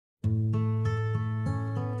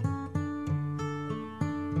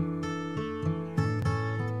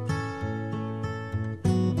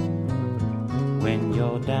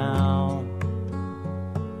you're down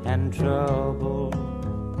and troubled,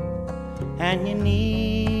 and you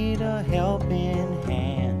need a helping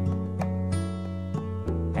hand,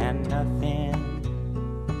 and nothing,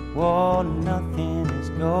 well, nothing is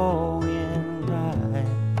going right.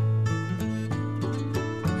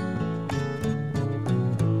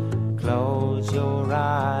 Close your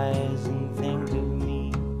eyes and think of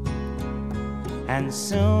me, and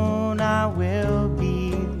soon I will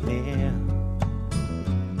be there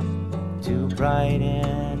to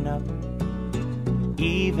brighten up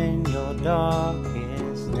even your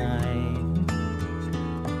darkest night.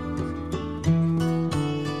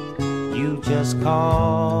 You just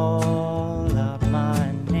call out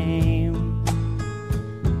my name,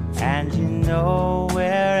 and you know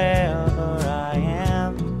wherever I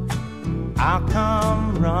am, I'll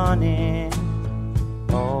come running.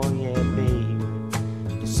 Oh yeah,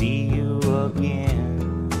 baby, to see you again.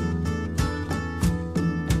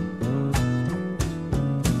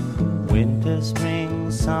 Winter,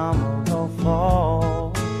 spring, summer, or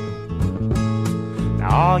fall, now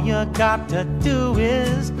all you got to do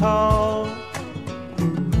is call,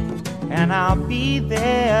 and I'll be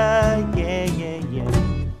there, yeah, yeah, yeah.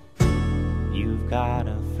 You've got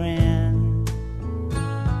a friend.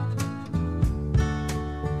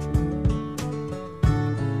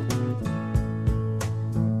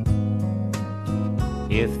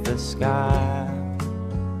 If the sky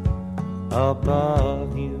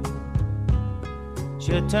above you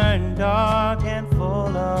should turn dark and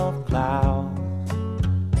full of clouds,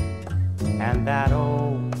 and that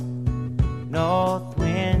old north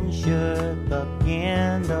wind should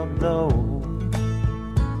begin to blow,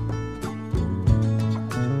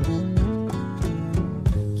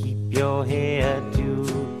 keep your head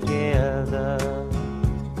together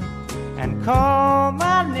and call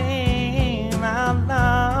my name out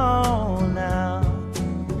loud now.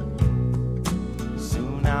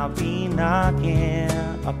 Soon I'll be knocking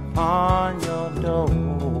upon your door.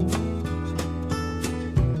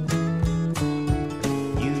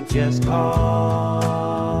 You just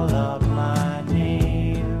call out my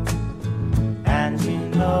name, and you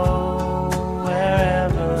know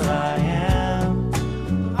wherever I am,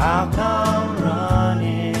 I'll come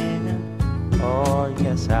running. Oh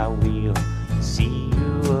yes, I will see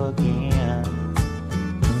you again.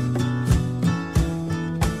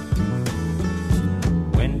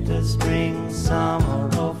 Winter, spring, summer,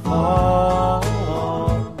 or fall,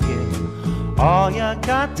 yeah. All you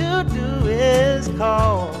got to do is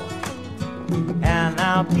call, and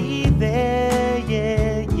I'll be there,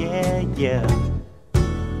 yeah, yeah, yeah.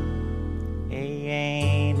 Hey,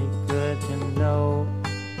 ain't it good to know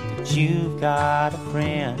that you've got a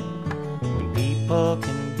friend when people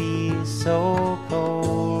can be so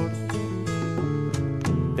cold?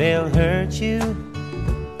 They'll hurt you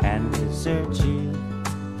and desert you.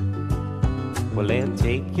 Well, they'll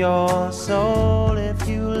take your soul if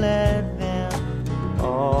you let them.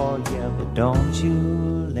 Oh yeah, but don't you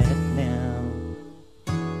let them.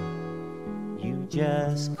 You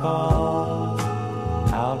just call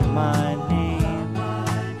out my name,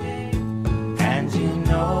 and you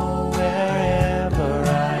know wherever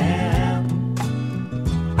I am,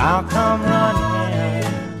 I'll come running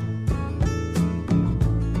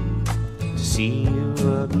to see you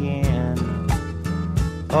again.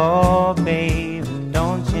 Oh baby,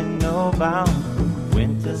 don't you know about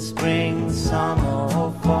winter, spring, summer,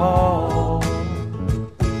 or fall?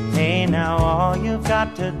 Hey, now all you've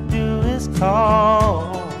got to do is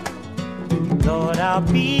call. Lord, I'll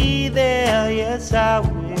be there, yes I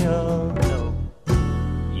will. No,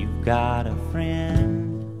 you've got a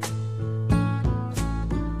friend.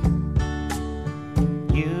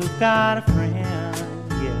 You've got a friend,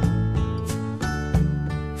 yeah.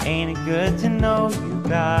 Ain't it good to know you've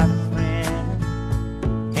got a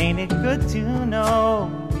friend? Ain't it good to know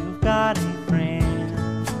you've got a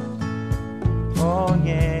friend? Oh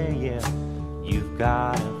yeah, yeah, you've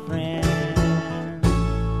got a